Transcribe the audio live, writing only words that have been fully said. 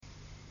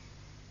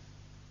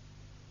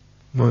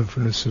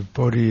Mindfulness of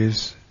body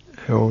is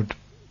held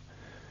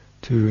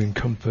to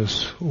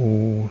encompass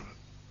all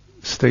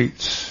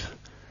states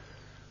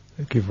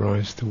that give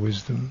rise to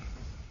wisdom.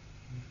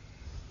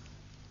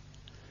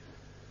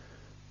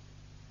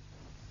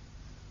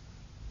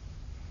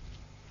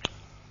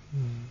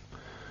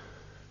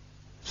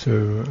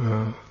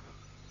 So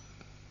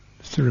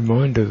it's a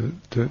reminder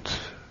that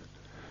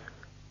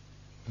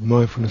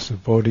mindfulness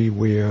of body,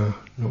 we are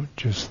not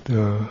just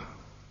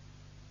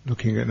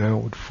looking at an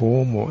outward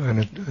form or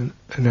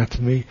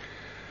anatomy,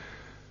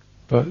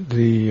 but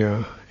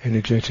the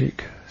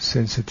energetic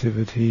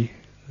sensitivity,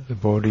 the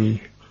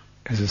body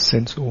as a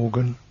sense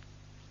organ,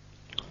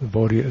 the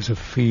body as a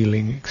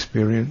feeling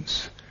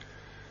experience,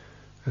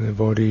 and the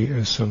body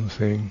as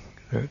something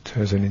that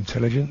has an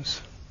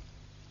intelligence,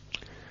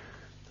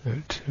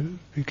 that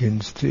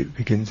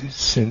it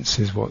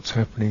senses what's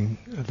happening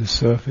at the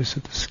surface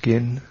of the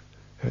skin.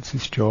 That's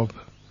its job.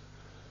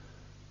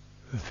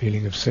 The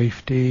feeling of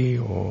safety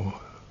or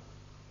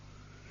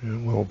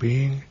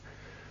well-being,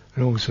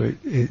 and also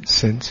it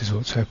senses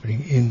what's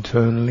happening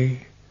internally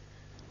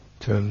in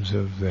terms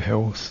of the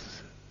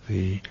health,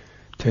 the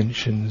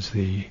tensions,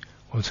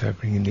 what's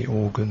happening in the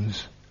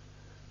organs,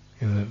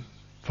 the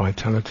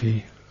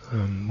vitality,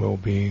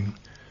 well-being,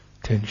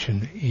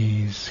 tension,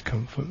 ease,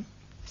 comfort.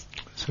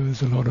 So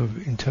there's a lot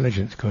of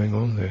intelligence going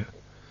on there.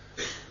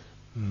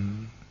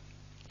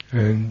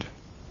 And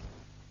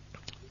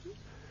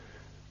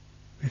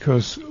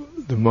because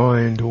the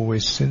mind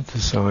always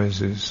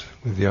synthesizes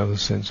with the other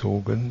sense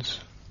organs,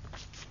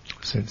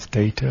 sense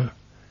data,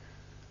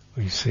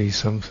 we see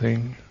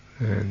something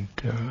and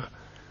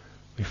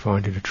we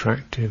find it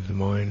attractive, the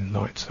mind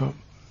lights up,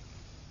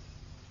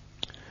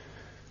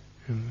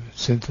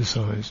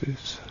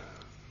 synthesizes,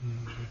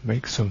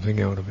 makes something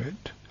out of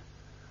it.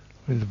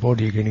 In the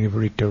body you're getting a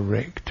very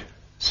direct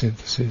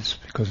synthesis,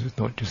 because it's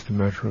not just a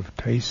matter of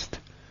taste,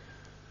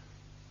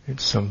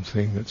 it's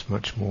something that's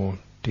much more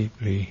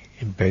deeply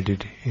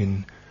embedded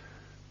in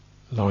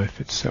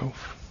life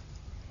itself.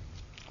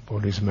 The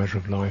body is a matter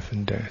of life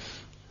and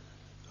death,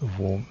 of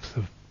warmth,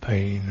 of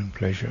pain and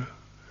pleasure,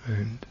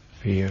 and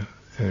fear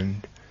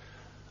and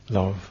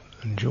love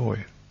and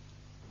joy.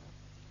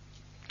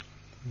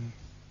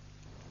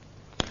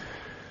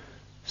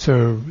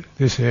 So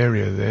this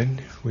area then,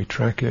 if we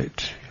track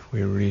it, if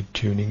we're really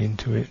tuning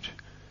into it,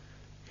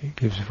 it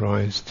gives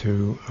rise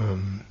to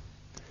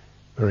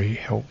very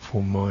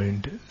helpful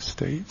mind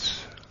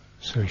states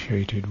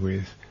associated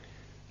with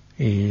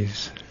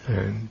ease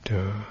and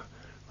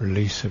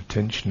release of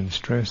tension and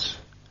stress,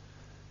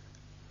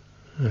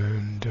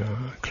 and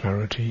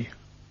clarity,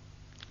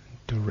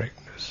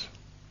 directness.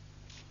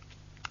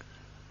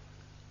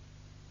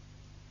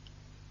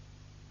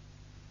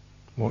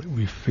 What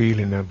we feel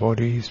in our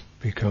bodies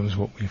becomes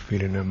what we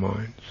feel in our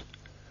minds.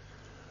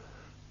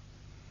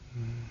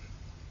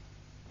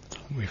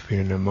 What we feel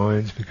in our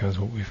minds becomes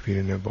what we feel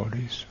in our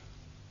bodies.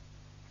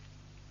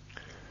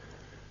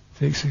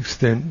 To this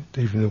extent,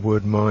 even the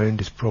word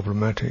mind is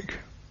problematic.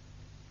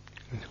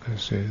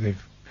 Because particularly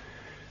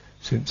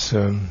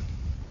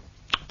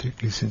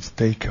since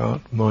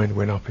Descartes, mind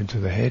went up into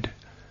the head,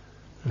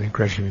 and then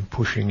gradually been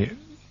pushing it,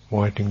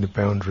 widening the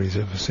boundaries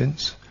ever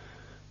since.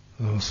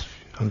 The last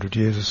 100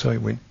 years or so,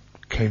 it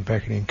came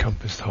back and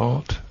encompassed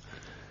heart,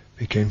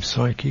 became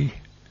psyche,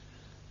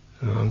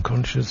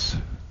 unconscious,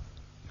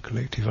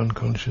 collective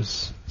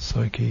unconscious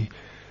psyche,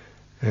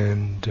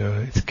 and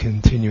it's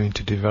continuing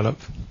to develop.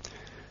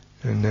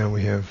 And now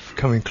we have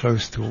coming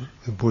close to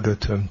the Buddha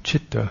term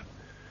citta,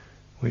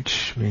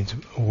 which means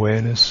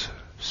awareness,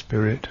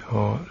 spirit,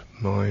 heart,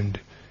 mind,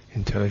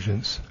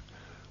 intelligence,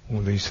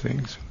 all these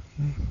things.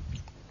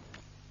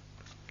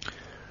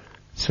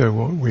 So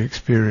what we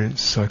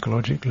experience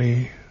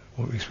psychologically,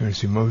 what we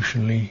experience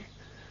emotionally,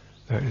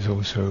 that is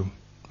also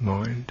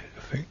mind,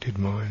 affected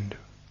mind.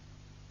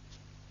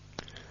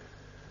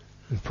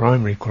 The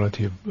primary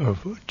quality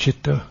of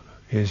citta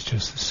is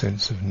just the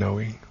sense of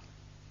knowing,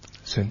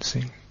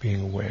 sensing,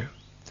 being aware.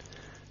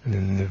 And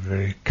then the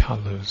very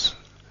colours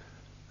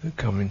that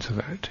come into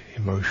that,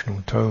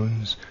 emotional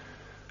tones,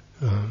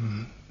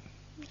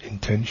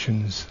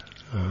 intentions,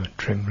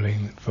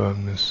 trembling,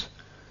 firmness,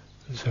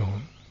 and so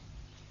on.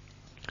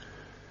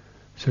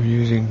 So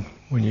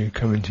when you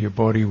come into your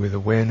body with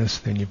awareness,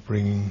 then you're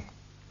bringing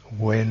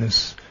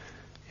awareness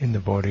in the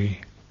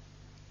body,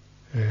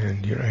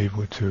 and you're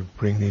able to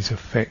bring these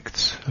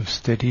effects of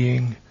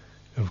steadying,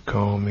 of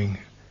calming,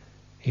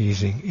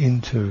 easing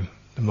into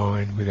the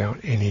mind without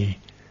any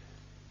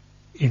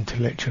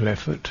intellectual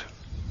effort,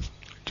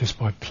 just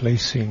by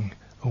placing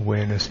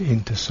awareness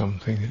into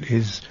something that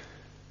is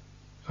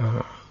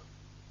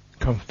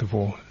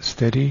comfortable,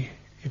 steady,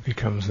 it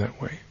becomes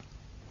that way.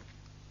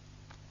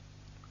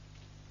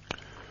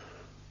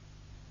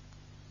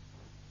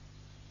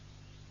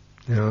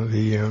 Now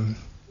the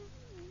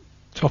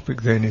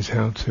topic then is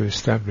how to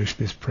establish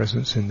this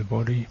presence in the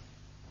body.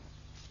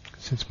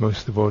 Since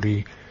most of the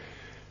body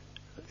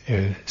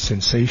are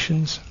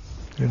sensations,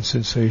 and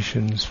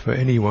sensations for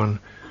anyone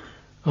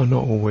are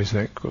not always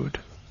that good.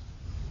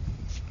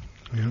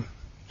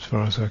 as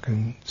far as I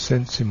can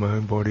sense in my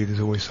own body, there's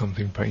always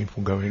something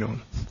painful going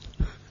on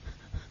in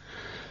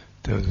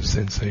terms of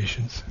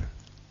sensations.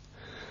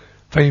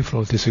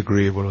 Painful or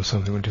disagreeable or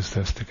something one just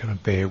has to kind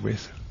of bear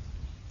with.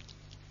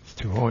 It's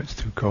too hot, it's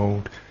too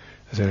cold,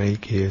 there's an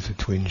ache here, there's a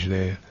twinge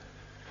there.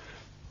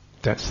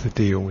 That's the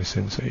deal with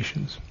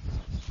sensations.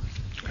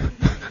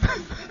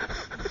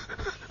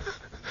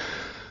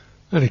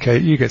 And okay,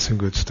 you get some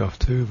good stuff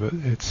too, but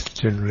it's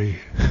generally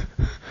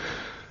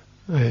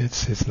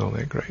it's not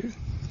that great.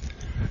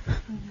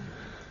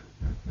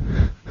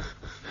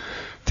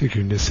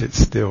 Particularly to sit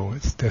still,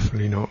 it's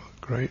definitely not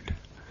great.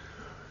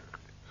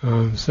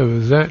 So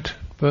there's that,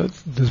 but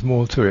there's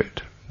more to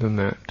it than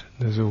that.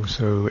 There's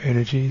also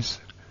energies.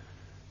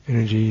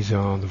 Energies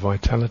are the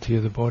vitality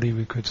of the body,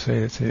 we could say,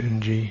 that's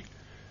energy.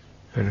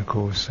 And of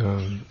course,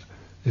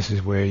 this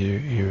is where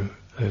you,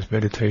 as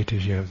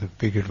meditators, you have the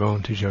big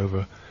advantage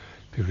over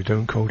people who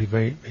don't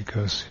cultivate,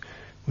 because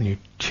when you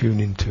tune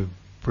into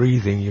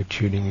breathing, you're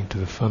tuning into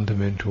the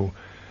fundamental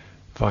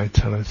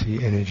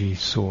vitality, energy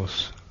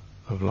source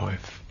of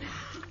life.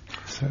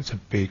 So that's a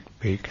big,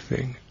 big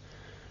thing.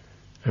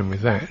 And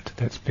with that,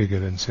 that's bigger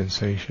than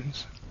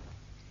sensations.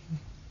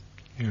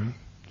 You know?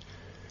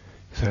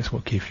 So that's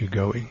what keeps you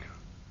going.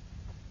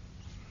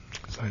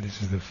 So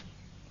this is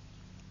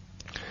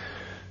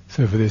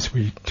so for this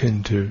we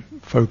tend to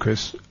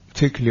focus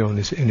particularly on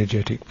this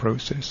energetic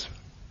process.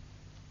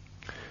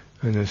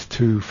 And there's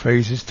two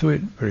phases to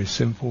it, very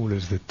simple.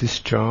 There's the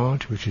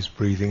discharge, which is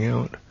breathing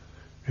out.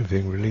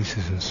 Everything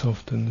releases and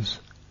softens.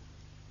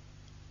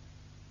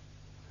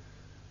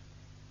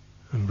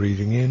 And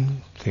breathing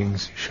in,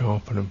 things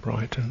sharpen and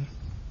brighten,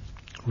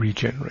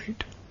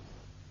 regenerate.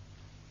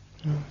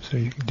 So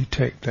you can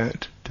detect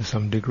that to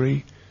some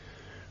degree.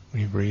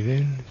 When you breathe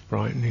in, it's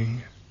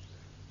brightening.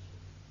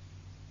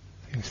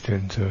 Things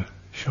tend to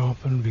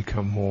sharpen,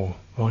 become more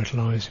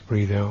vitalized.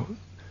 Breathe out,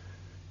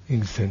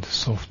 things tend to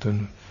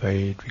soften,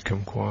 fade,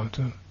 become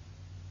quieter.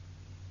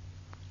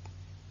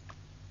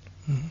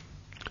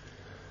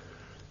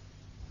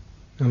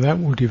 Now that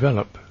will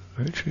develop,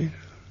 actually.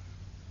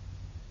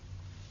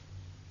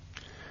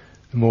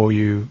 The more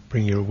you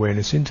bring your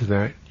awareness into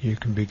that, you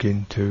can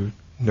begin to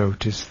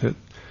notice that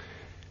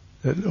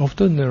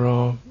often there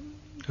are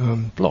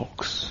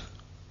blocks,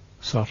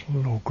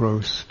 subtle or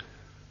gross,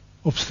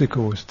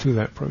 obstacles to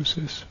that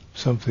process.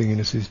 Something in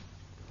us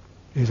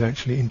is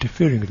actually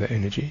interfering with that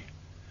energy.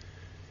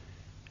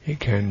 It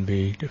can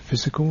be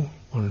physical,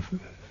 one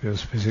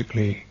feels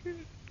physically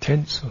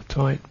tense or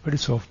tight, but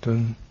it's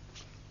often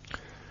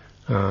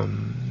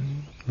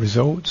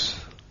results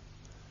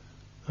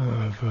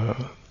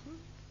of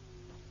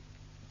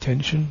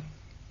tension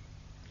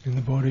in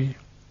the body,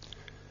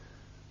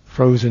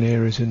 frozen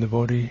areas in the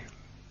body,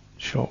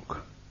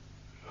 shock,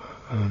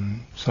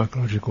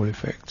 psychological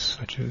effects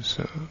such as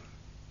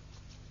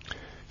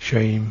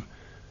shame,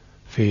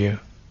 fear,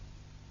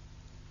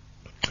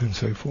 and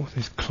so forth.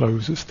 This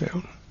closes us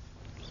down.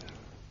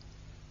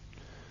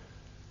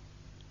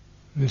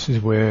 This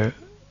is where,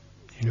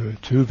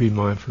 to be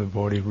mindful of the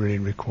body really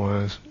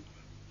requires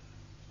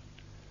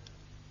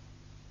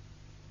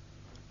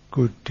a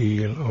good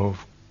deal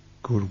of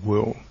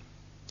goodwill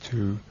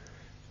to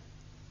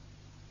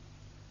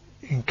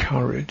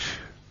encourage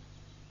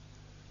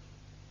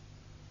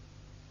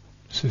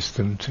the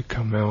system to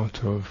come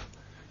out of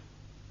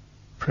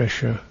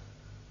pressure,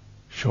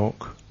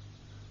 shock,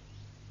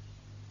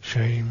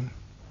 shame,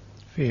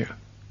 fear.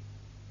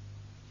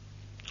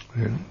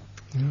 And,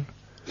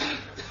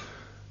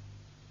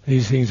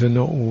 these things are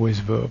not always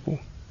verbal.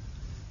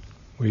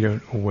 We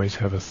don't always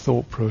have a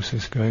thought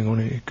process going on.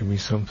 It can be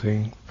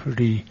something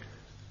pretty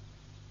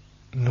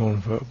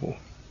non-verbal,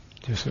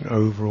 just an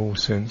overall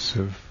sense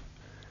of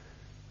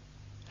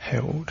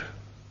held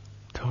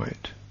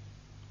tight,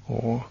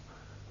 or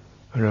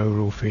an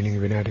overall feeling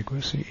of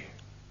inadequacy,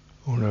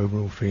 or an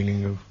overall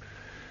feeling of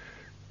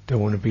don't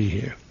want to be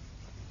here.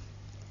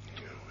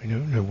 We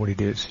don't know what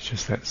it is, it's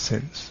just that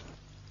sense.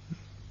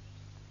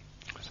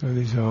 So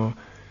these are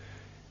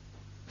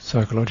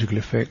psychological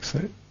effects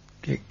that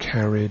get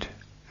carried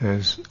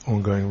as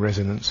ongoing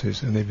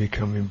resonances, and they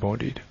become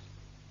embodied.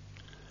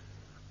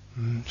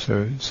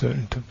 So in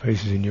certain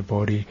places in your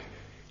body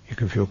you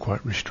can feel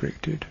quite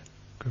restricted.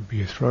 It could be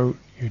your throat,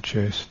 your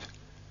chest,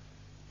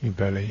 your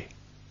belly,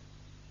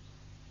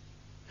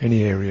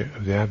 any area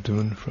of the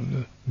abdomen from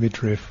the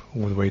midriff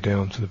all the way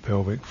down to the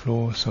pelvic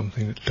floor,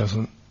 something that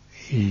doesn't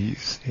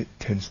ease, it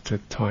tends to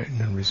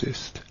tighten and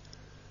resist.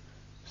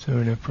 So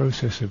in a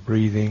process of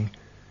breathing,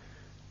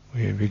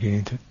 we're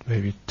beginning to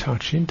maybe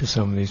touch into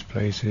some of these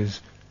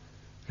places.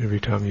 Every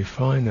time you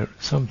find that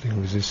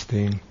something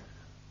resisting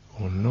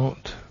or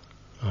not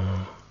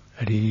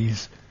at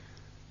ease,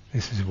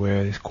 this is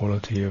where this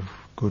quality of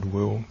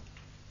goodwill,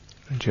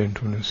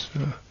 gentleness,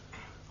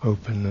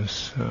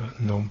 openness,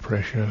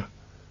 non-pressure,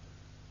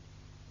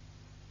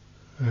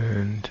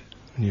 and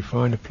when you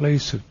find a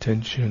place of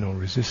tension or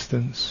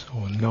resistance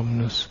or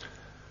numbness,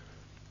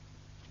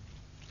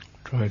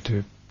 try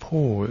to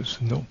pause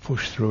and not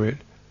push through it,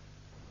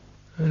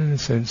 and in a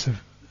sense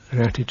of an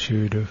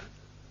attitude of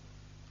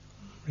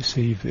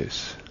receive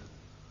this.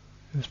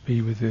 Just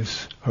be with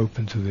this,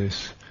 open to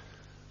this.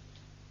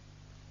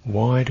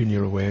 Widen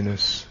your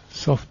awareness,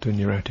 soften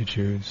your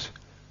attitudes,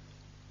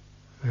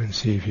 and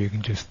see if you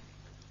can just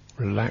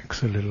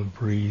relax a little,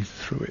 breathe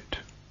through it.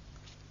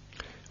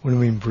 When I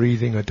mean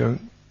breathing, I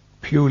don't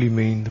purely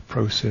mean the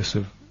process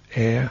of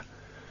air.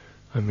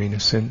 I mean a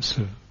sense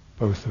of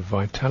both of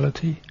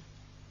vitality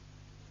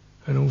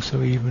and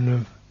also even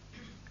of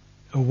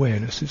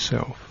awareness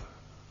itself.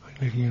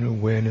 Like letting your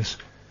awareness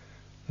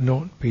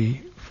not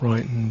be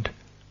frightened,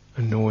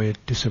 annoyed,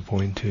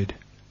 disappointed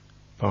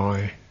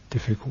by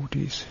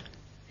difficulties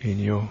in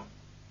your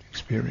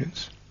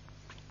experience.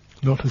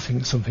 Not to think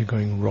there's something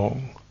going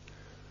wrong.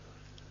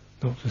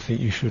 Not to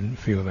think you shouldn't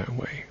feel that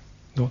way.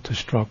 Not to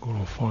struggle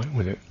or fight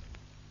with it.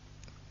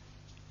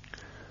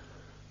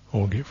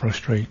 Or get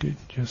frustrated.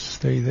 Just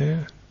stay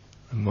there.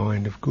 A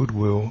mind of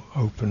goodwill,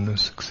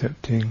 openness,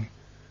 accepting.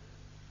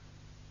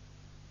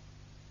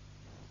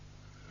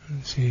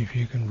 And see if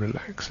you can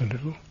relax a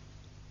little.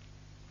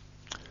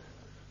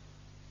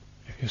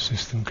 If your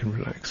system can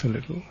relax a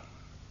little.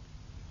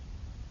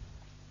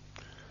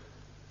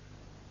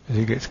 As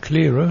it gets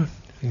clearer,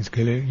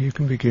 you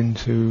can begin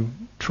to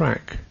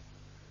track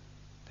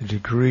the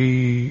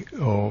degree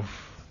of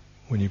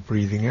when you're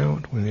breathing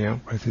out, when the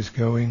out-breath is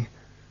going.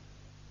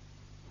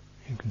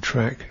 You can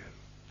track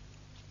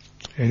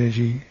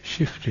energy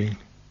shifting,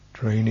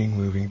 draining,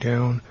 moving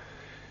down.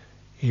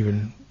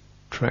 Even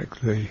track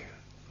the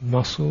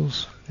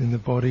muscles in the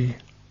body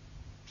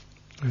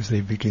as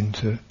they begin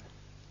to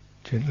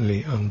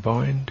gently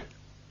unbind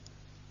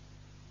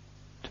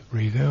to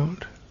breathe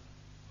out,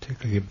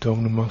 particularly the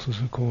abdominal muscles,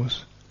 of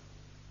course.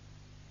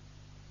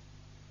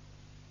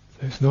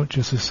 So it's not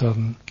just a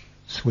sudden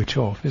switch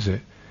off, is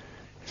it?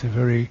 It's a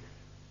very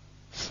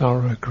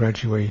thorough,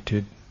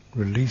 graduated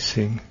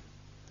releasing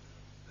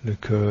that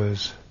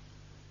occurs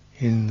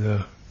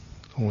in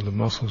all the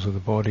muscles of the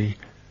body,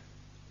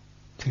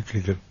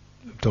 particularly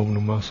the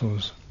abdominal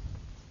muscles,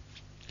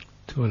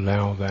 to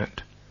allow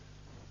that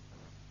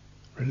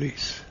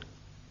release.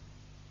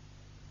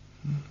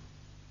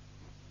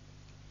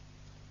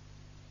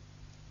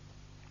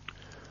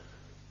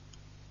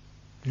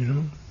 You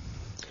know?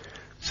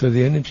 So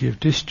the energy of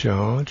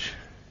discharge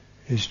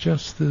is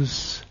just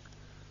as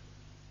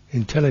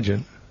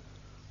intelligent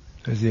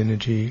as the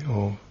energy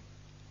of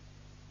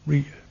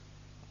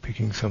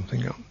picking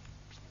something up.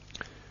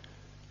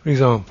 For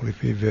example,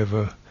 if you've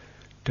ever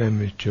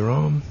damaged your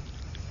arm,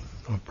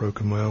 I've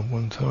broken my arm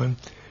one time,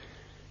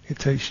 it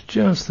takes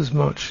just as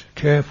much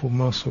careful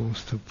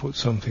muscles to put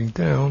something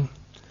down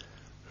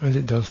as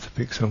it does to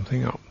pick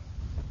something up.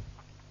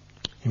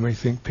 You may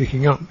think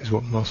picking up is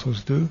what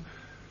muscles do,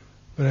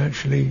 but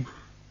actually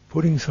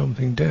putting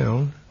something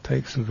down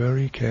takes a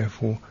very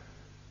careful,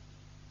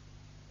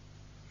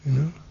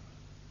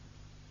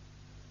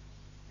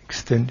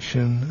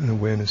 extension and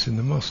awareness in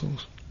the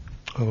muscles.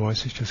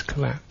 Otherwise it's just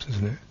collapse,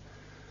 isn't it?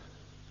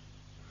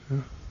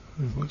 You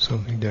put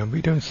something down, but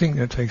you don't think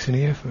that takes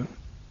any effort.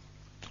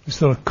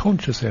 It's not a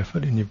conscious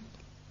effort in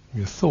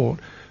your thought,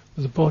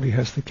 but the body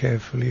has to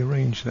carefully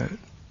arrange that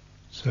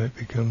so it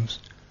becomes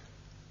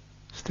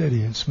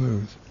steady and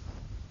smooth.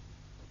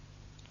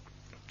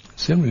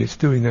 Similarly, it's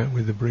doing that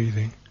with the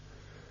breathing.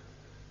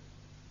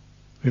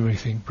 We may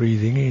think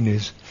breathing in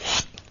is,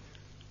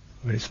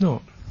 but it's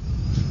not.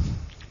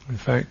 In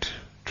fact,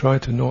 try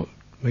to not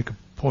make a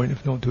point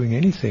of not doing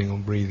anything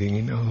on breathing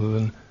in other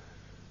than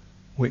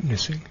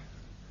witnessing.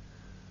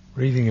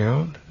 Breathing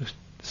out, just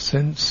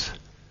sense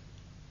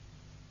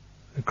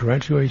the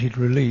graduated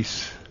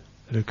release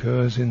that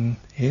occurs in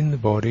the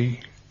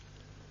body,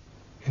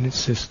 in its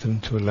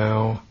system, to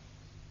allow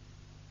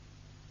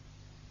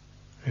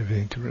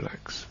everything to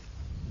relax.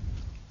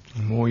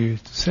 The more you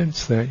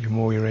sense that, the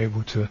more you're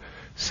able to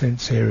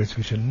sense areas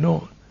which are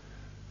not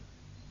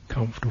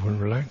comfortable and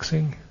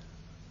relaxing,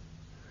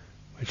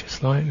 which are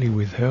slightly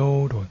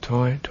withheld or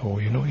tight,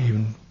 or you're not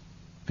even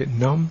a bit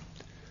numb.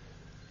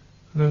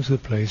 And those are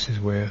the places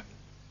where,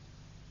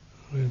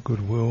 with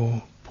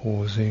goodwill,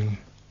 pausing,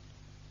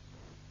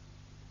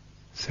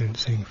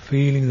 sensing,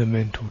 feeling the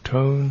mental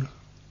tone.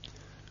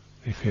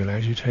 They feel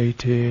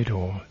agitated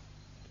or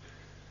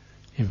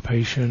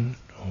impatient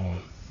or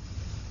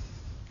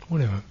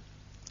whatever.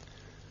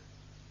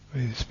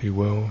 May this be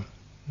well.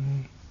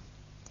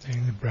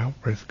 Letting the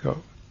out breath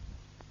go.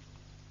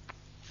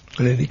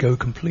 And let it go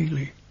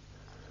completely.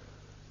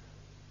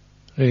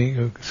 Letting it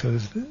go, so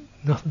there's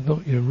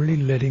nothing, really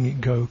letting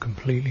it go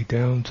completely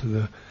down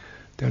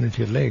into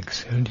your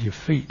legs, into your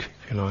feet,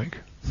 if you like.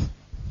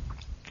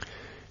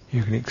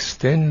 You can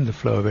extend the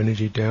flow of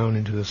energy down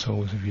into the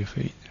soles of your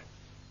feet.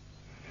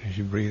 As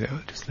you breathe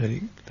out, just let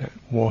that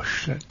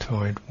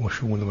tide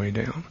wash all the way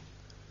down.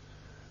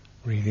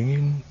 Breathing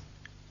in,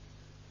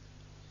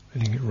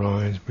 letting it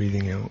rise,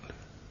 breathing out,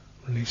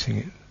 releasing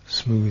it,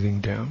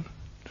 smoothing down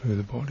through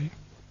the body.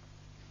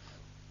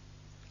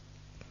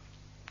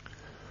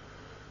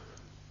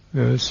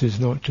 Now, this is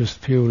not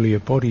just purely a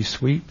body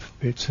sweep,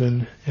 it's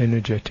an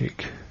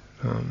energetic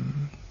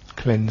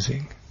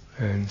cleansing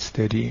and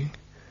steadying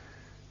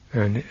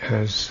and it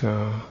has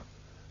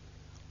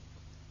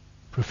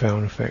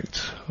profound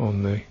effects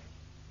on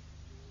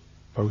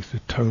both the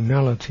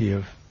tonality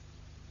of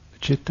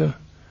the citta.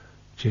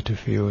 Citta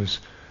feels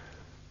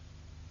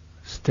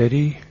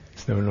steady,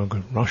 it's no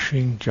longer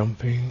rushing,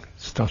 jumping,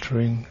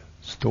 stuttering,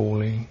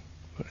 stalling,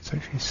 but it's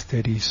actually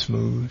steady,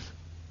 smooth.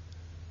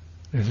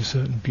 There's a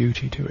certain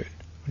beauty to it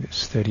when it's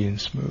steady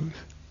and smooth.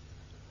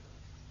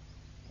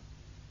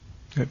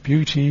 That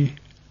beauty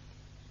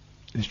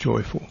is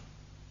joyful.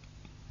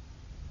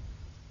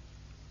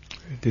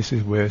 This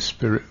is where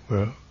spirit,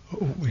 where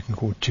we can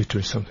call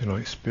citta something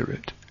like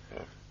spirit.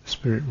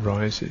 Spirit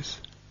rises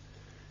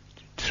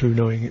through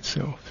knowing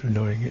itself, through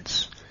knowing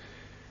its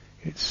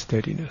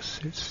steadiness,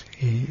 its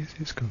ease,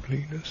 its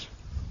completeness.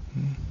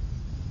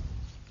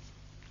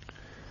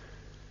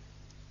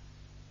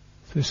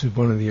 So this is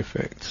one of the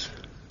effects.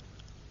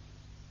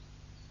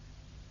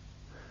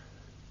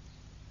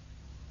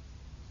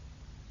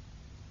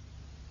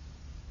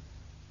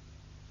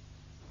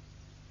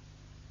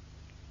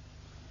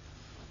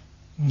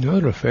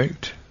 Another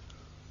effect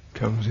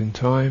comes in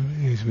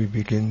time as we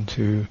begin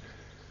to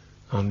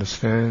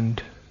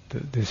understand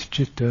that this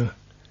citta,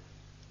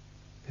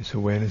 this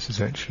awareness,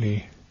 is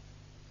actually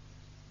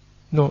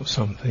not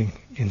something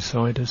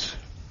inside us,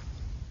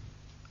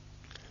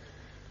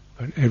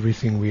 but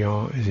everything we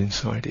are is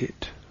inside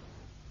it.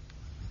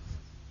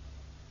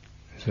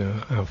 So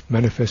our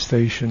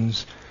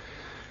manifestations,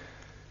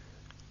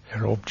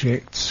 our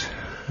objects,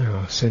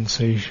 our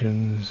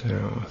sensations,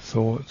 our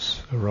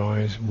thoughts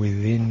arise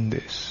within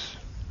this.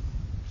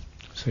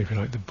 So if you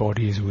like, the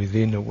body is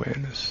within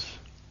awareness.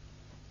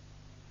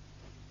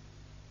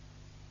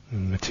 The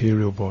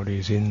material body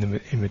is in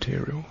the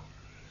immaterial.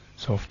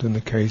 It's often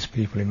the case,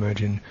 people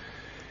imagine,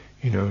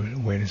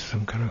 awareness is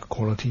some kind of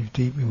quality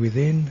deeply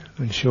within,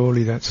 and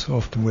surely that's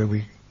often where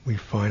we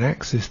find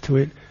access to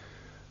it,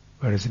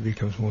 but as it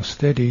becomes more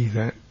steady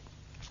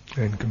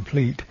and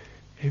complete,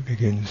 it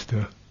begin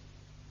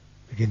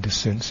to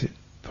sense it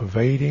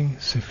pervading,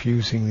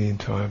 suffusing the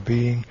entire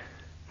being,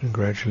 and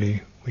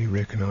gradually we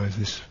recognize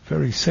this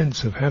very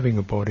sense of having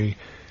a body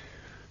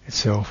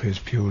itself is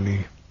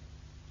purely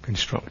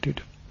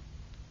constructed.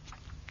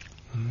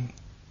 And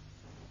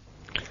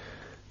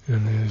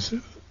there's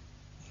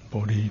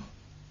body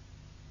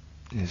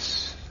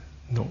is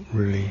not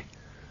really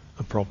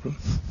a problem.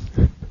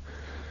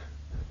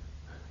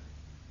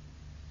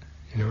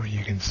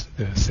 You can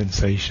there are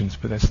sensations,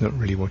 but that's not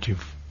really what you're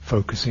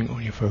focusing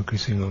on. You're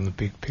focusing on the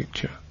big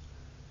picture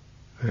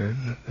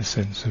and the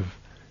sense of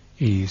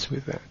ease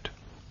with that.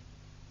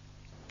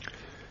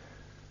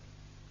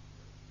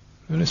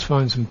 Now let's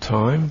find some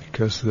time,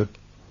 because the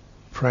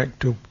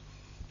practical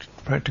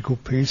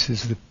piece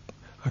is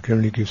I can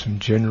only give some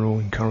general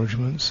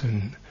encouragements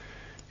and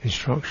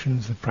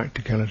instructions. The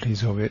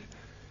practicalities of it,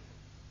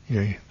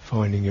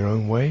 finding your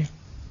own way.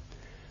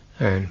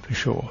 And for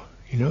sure,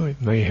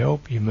 it may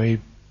help. You may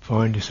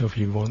find yourself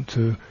you want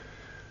to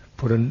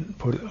put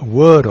a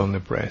word on the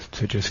breath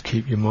to just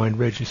keep your mind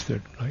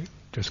registered, like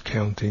just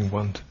counting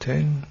 1 to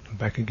 10 and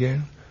back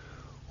again,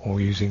 or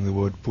using the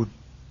word bud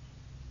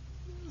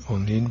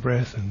on the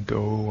in-breath and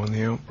do on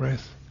the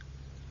out-breath.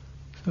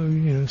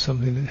 So,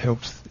 something that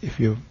helps if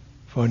you're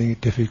finding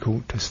it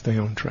difficult to stay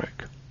on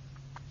track.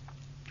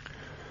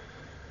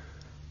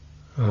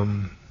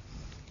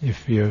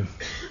 If you're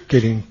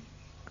getting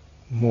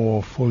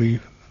more fully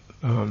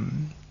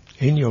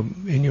in your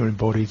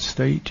embodied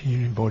state, in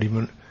your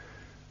embodiment,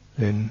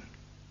 then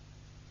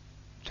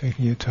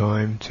taking your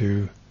time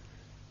to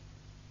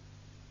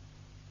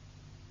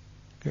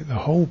get the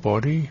whole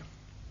body.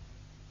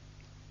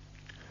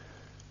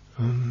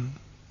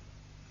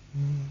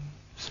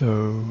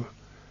 So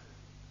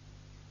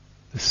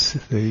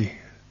the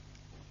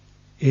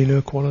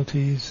inner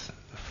qualities,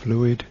 the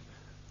fluid,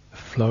 the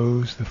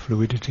flows, the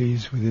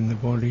fluidities within the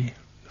body,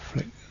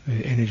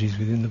 the energies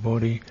within the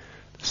body,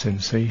 the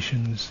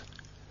sensations,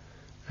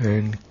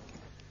 and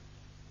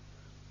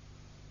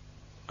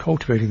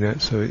cultivating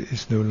that so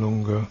it's no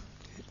longer,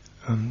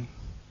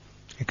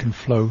 it can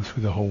flow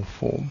through the whole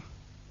form.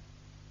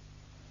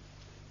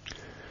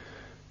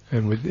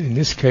 And in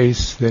this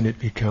case, then it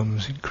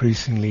becomes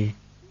increasingly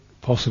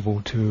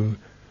possible to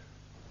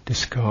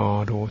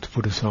discard or to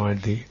put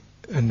aside the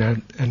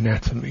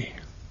anatomy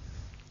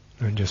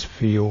and just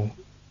feel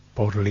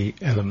bodily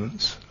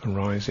elements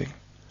arising,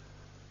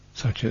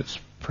 such as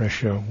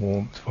pressure,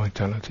 warmth,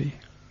 vitality.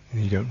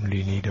 And you don't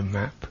really need a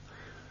map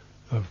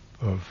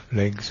of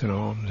legs and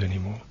arms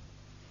anymore.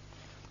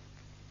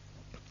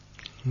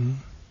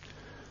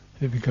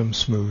 It becomes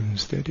smooth and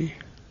steady.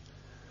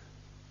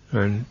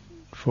 And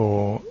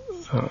for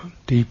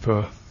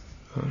deeper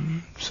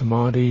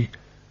samadhi,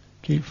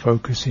 keep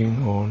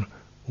focusing on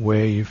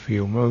where you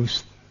feel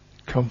most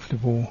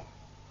comfortable,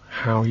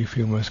 how you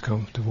feel most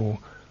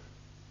comfortable,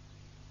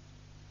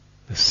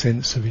 the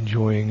sense of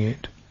enjoying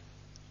it,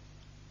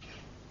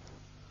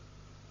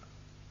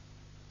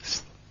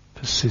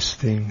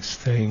 persisting,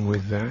 staying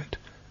with that,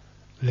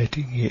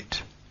 letting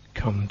it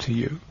come to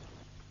you.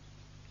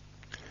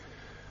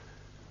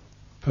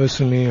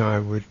 Personally, I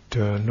would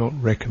not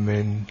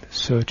recommend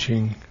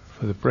searching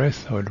for the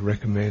breath. I would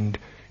recommend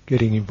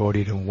getting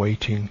embodied and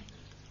waiting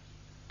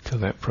till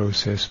that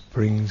process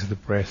brings the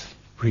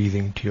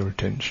breathing to your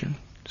attention.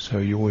 So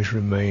you always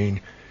remain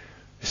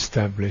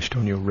established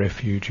on your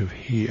refuge of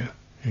here,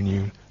 and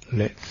you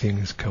let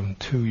things come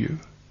to you.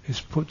 This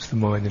puts the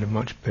mind in a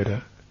much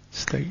better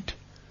state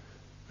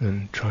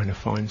than trying to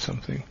find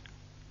something.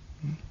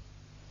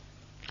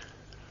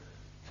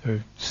 So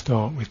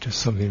start with just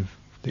something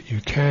that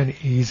you can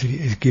easily,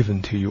 is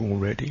given to you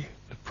already.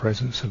 The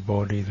presence of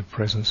body, the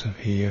presence of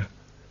here.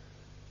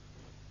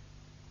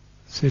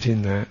 Sit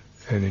in that,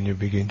 and then you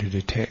begin to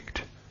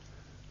detect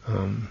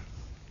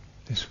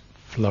this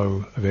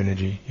flow of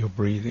energy you're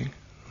breathing,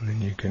 and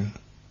then you can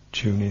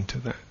tune into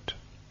that.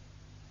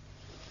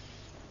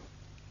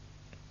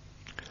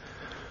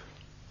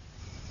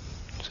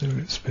 So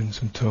let's spend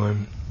some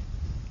time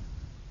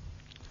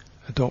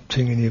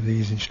adopting any of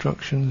these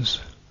instructions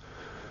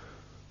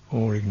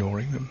or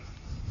ignoring them,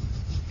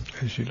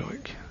 as you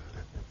like.